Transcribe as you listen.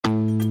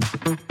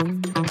Hey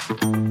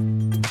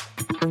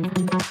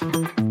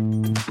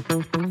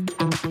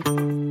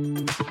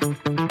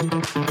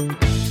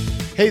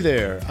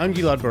there, I'm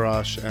Gilad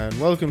Barash, and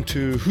welcome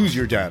to Who's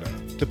Your Data,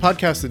 the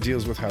podcast that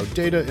deals with how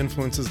data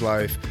influences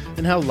life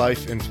and how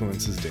life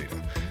influences data,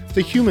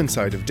 the human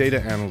side of data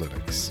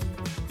analytics.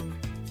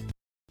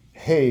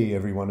 Hey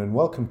everyone, and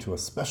welcome to a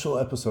special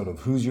episode of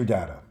Who's Your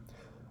Data.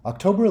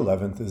 October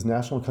 11th is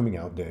National Coming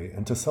Out Day,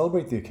 and to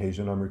celebrate the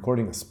occasion, I'm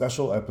recording a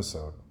special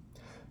episode.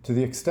 To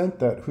the extent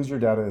that Who's Your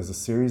Data is a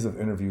series of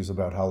interviews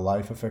about how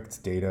life affects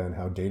data and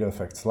how data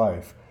affects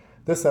life,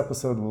 this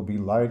episode will be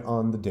light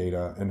on the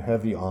data and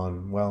heavy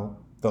on, well,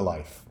 the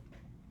life.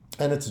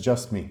 And it's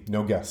just me,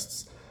 no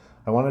guests.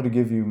 I wanted to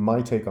give you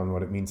my take on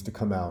what it means to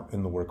come out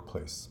in the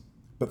workplace.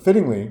 But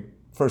fittingly,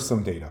 first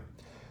some data.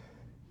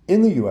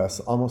 In the US,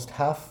 almost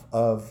half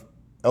of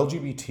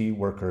LGBT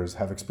workers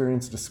have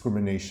experienced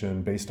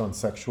discrimination based on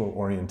sexual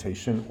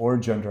orientation or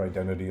gender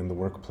identity in the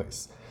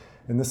workplace.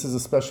 And this is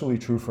especially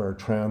true for our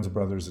trans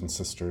brothers and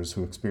sisters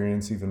who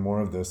experience even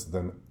more of this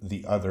than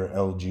the other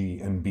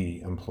LG and B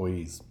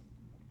employees.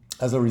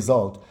 As a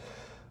result,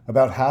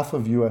 about half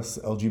of US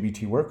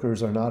LGBT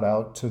workers are not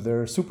out to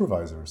their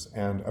supervisors,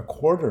 and a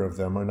quarter of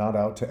them are not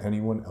out to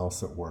anyone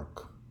else at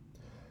work.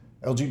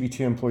 LGBT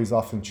employees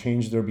often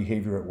change their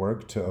behavior at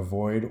work to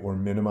avoid or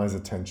minimize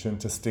attention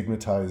to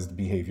stigmatized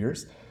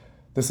behaviors.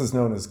 This is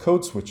known as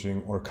code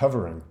switching or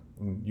covering.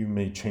 You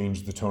may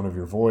change the tone of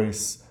your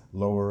voice,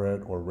 lower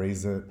it, or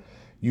raise it.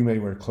 You may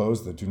wear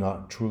clothes that do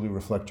not truly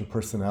reflect your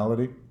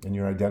personality and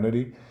your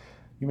identity.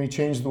 You may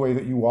change the way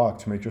that you walk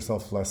to make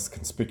yourself less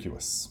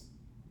conspicuous.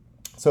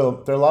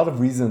 So there are a lot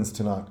of reasons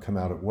to not come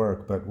out at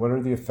work, but what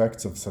are the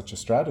effects of such a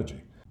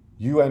strategy?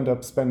 You end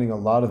up spending a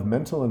lot of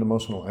mental and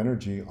emotional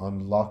energy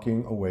on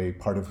locking away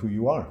part of who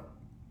you are.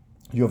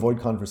 You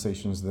avoid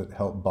conversations that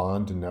help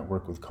bond and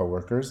network with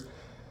coworkers,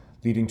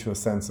 leading to a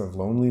sense of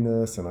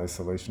loneliness and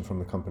isolation from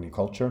the company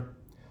culture.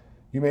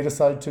 You may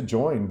decide to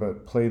join,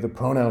 but play the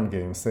pronoun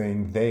game,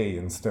 saying they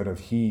instead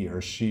of he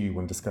or she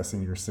when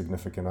discussing your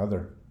significant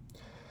other.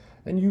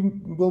 And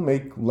you will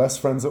make less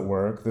friends at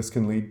work. This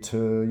can lead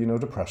to,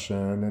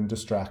 depression and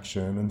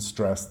distraction and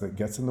stress that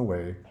gets in the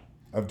way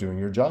of doing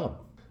your job.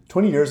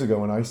 20 years ago,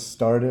 when I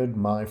started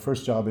my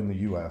first job in the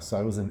US,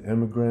 I was an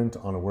immigrant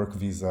on a work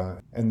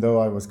visa. And though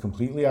I was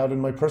completely out in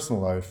my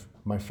personal life,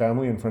 my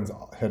family and friends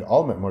had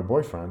all met my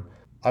boyfriend,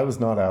 I was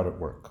not out at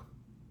work.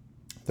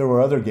 There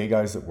were other gay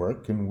guys at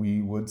work, and we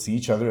would see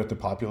each other at the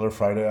popular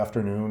Friday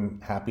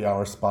afternoon happy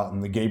hour spot in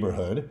the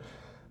gayborhood.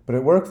 But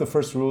at work, the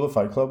first rule of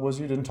Fight Club was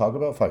you didn't talk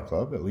about Fight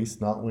Club, at least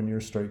not when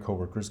your straight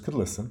coworkers could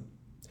listen.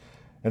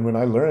 And when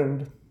I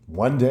learned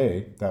one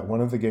day that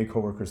one of the gay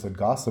coworkers had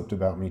gossiped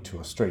about me to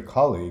a straight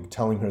colleague,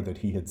 telling her that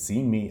he had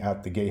seen me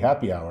at the gay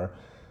happy hour,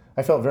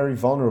 I felt very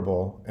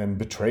vulnerable and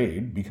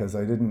betrayed because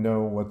I didn't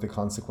know what the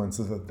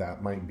consequences of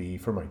that might be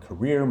for my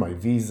career, my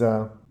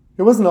visa.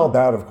 It wasn't all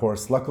bad, of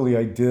course. Luckily,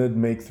 I did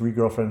make 3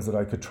 girlfriends that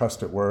I could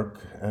trust at work,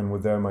 and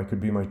with them, I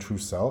could be my true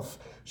self.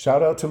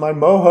 Shout out to my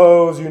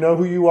mohos, you know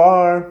who you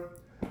are.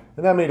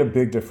 And that made a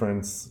big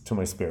difference to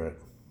my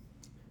spirit.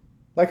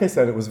 Like I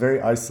said, it was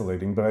very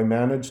isolating, but I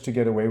managed to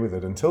get away with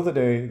it until the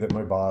day that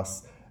my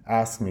boss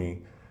asked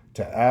me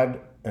to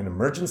add an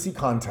emergency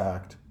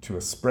contact to a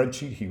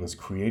spreadsheet he was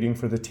creating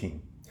for the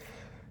team.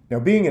 Now,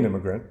 being an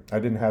immigrant, I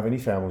didn't have any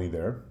family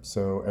there,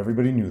 so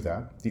everybody knew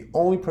that. The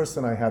only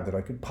person I had that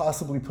I could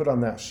possibly put on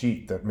that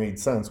sheet that made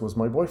sense was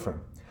my boyfriend.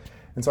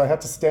 And so I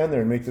had to stand there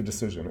and make the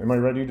decision. Am I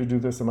ready to do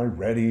this? Am I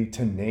ready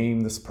to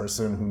name this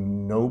person who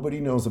nobody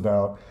knows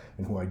about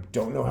and who I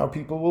don't know how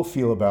people will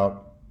feel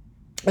about?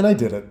 And I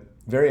did it.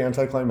 Very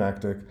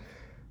anticlimactic.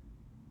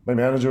 My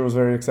manager was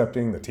very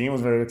accepting. The team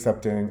was very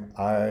accepting.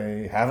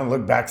 I haven't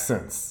looked back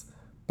since.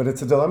 But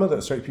it's a dilemma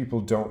that straight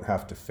people don't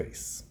have to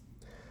face.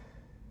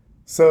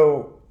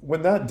 So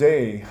when that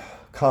day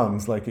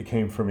comes, like it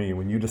came for me,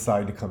 when you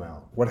decide to come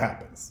out, what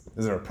happens?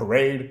 Is there a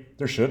parade?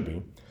 There should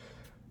be.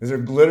 Is there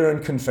glitter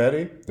and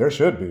confetti? There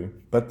should be,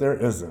 but there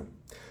isn't.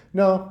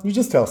 No, you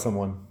just tell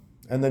someone,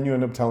 and then you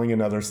end up telling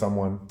another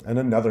someone, and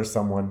another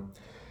someone.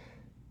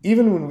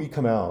 Even when we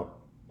come out,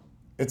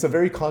 it's a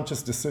very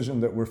conscious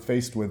decision that we're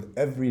faced with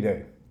every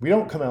day. We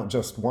don't come out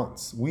just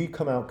once. We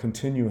come out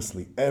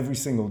continuously every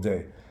single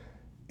day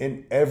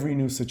in every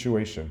new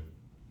situation.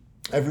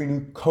 Every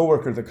new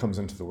coworker that comes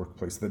into the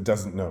workplace that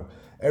doesn't know,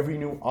 every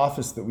new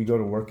office that we go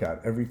to work at,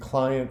 every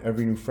client,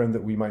 every new friend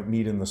that we might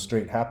meet in the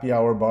straight happy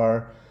hour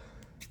bar.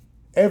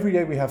 Every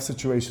day we have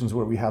situations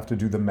where we have to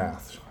do the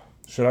math.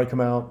 Should I come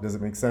out? Does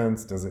it make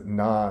sense? Does it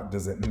not?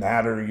 Does it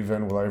matter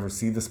even? Will I ever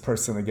see this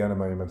person again?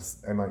 Am I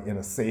in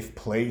a safe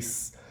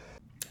place?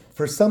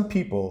 For some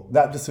people,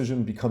 that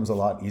decision becomes a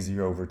lot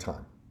easier over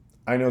time.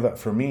 I know that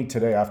for me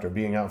today, after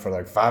being out for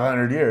like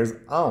 500 years,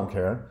 I don't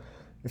care.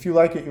 If you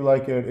like it, you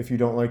like it. If you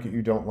don't like it,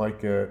 you don't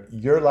like it.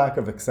 Your lack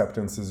of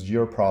acceptance is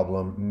your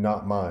problem,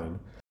 not mine.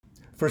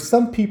 For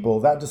some people,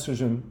 that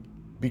decision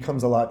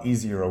becomes a lot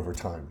easier over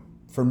time.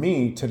 For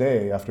me,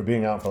 today, after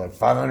being out for like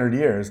 500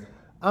 years,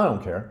 I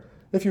don't care.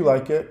 If you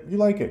like it, you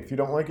like it. If you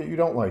don't like it, you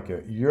don't like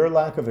it. Your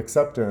lack of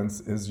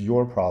acceptance is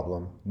your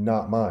problem,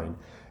 not mine.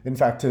 In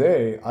fact,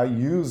 today, I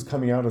use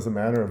coming out as a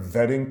manner of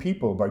vetting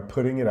people by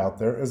putting it out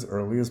there as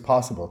early as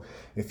possible.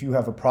 If you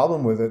have a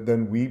problem with it,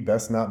 then we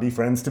best not be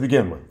friends to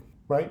begin with,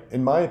 right?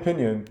 In my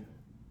opinion,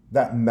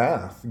 that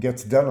math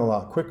gets done a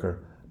lot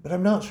quicker, but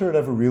I'm not sure it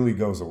ever really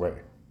goes away.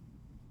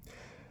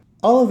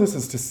 All of this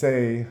is to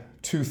say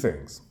two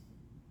things.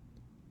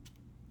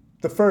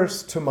 The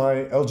first, to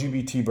my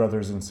LGBT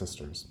brothers and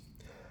sisters.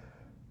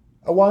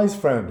 A wise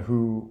friend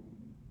who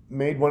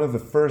made one of the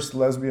first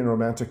lesbian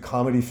romantic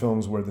comedy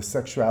films where the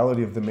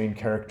sexuality of the main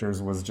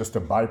characters was just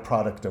a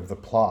byproduct of the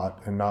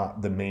plot and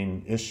not the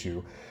main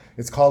issue.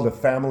 It's called A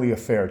Family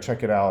Affair.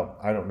 Check it out.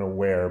 I don't know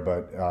where,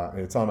 but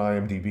it's on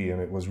IMDb, and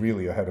it was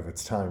really ahead of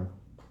its time.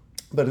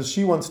 But as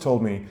she once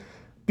told me,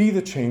 be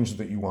the change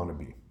that you want to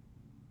be.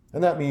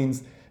 And that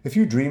means if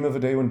you dream of a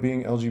day when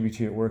being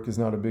LGBT at work is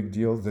not a big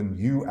deal, then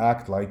you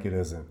act like it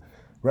isn't.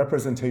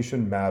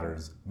 Representation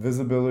matters.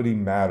 Visibility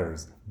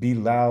matters. Be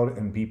loud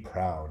and be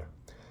proud.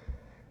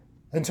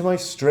 And to my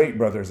straight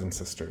brothers and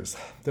sisters,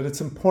 that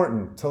it's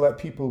important to let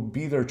people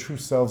be their true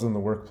selves in the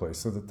workplace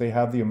so that they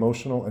have the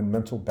emotional and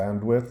mental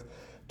bandwidth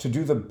to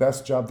do the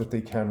best job that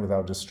they can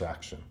without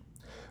distraction.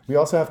 We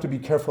also have to be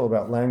careful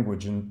about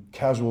language and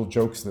casual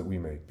jokes that we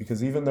make,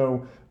 because even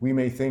though we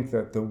may think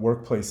that the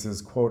workplace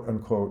is quote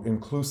unquote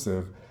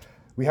inclusive,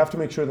 we have to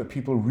make sure that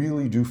people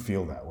really do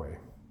feel that way.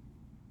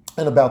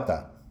 And about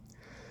that,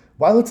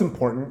 while it's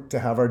important to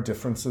have our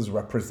differences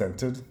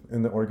represented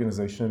in the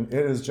organization, it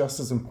is just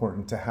as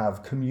important to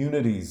have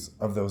communities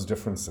of those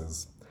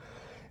differences.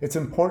 It's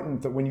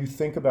important that when you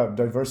think about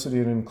diversity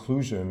and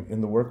inclusion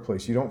in the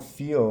workplace, you don't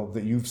feel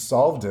that you've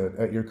solved it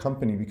at your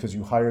company because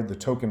you hired the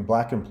token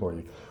Black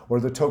employee or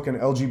the token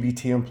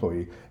LGBT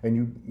employee and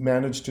you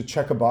managed to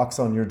check a box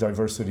on your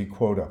diversity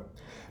quota,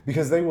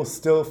 because they will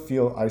still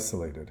feel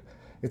isolated.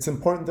 It's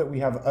important that we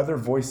have other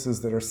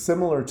voices that are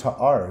similar to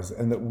ours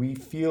and that we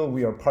feel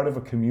we are part of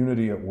a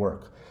community at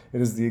work.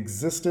 It is the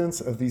existence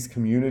of these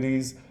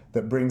communities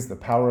that brings the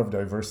power of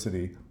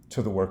diversity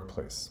to the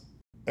workplace.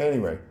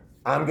 Anyway,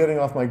 I'm getting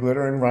off my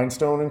glitter and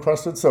rhinestone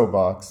encrusted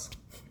soapbox.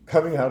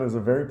 Coming out is a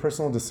very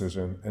personal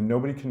decision, and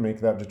nobody can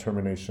make that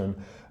determination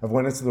of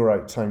when it's the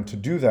right time to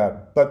do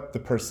that but the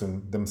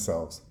person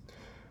themselves.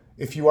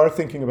 If you are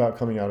thinking about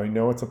coming out, I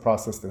know it's a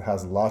process that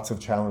has lots of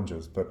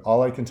challenges, but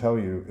all I can tell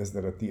you is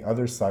that at the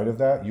other side of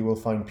that, you will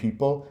find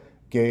people,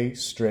 gay,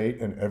 straight,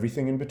 and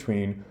everything in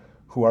between,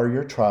 who are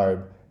your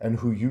tribe and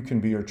who you can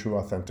be your true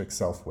authentic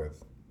self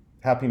with.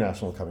 Happy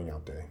National Coming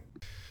Out Day.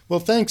 Well,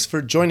 thanks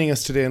for joining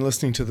us today and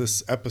listening to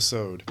this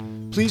episode.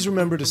 Please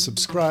remember to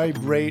subscribe,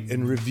 rate,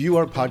 and review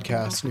our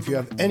podcast. And if you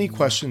have any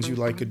questions you'd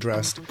like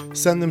addressed,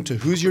 send them to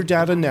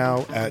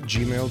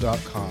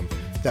who'syourdadanow@gmail.com.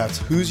 That's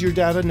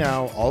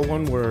who'syourdadanow, all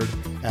one word,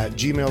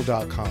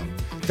 @gmail.com.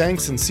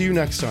 Thanks, and see you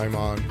next time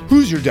on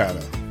Who's Your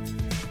Dada?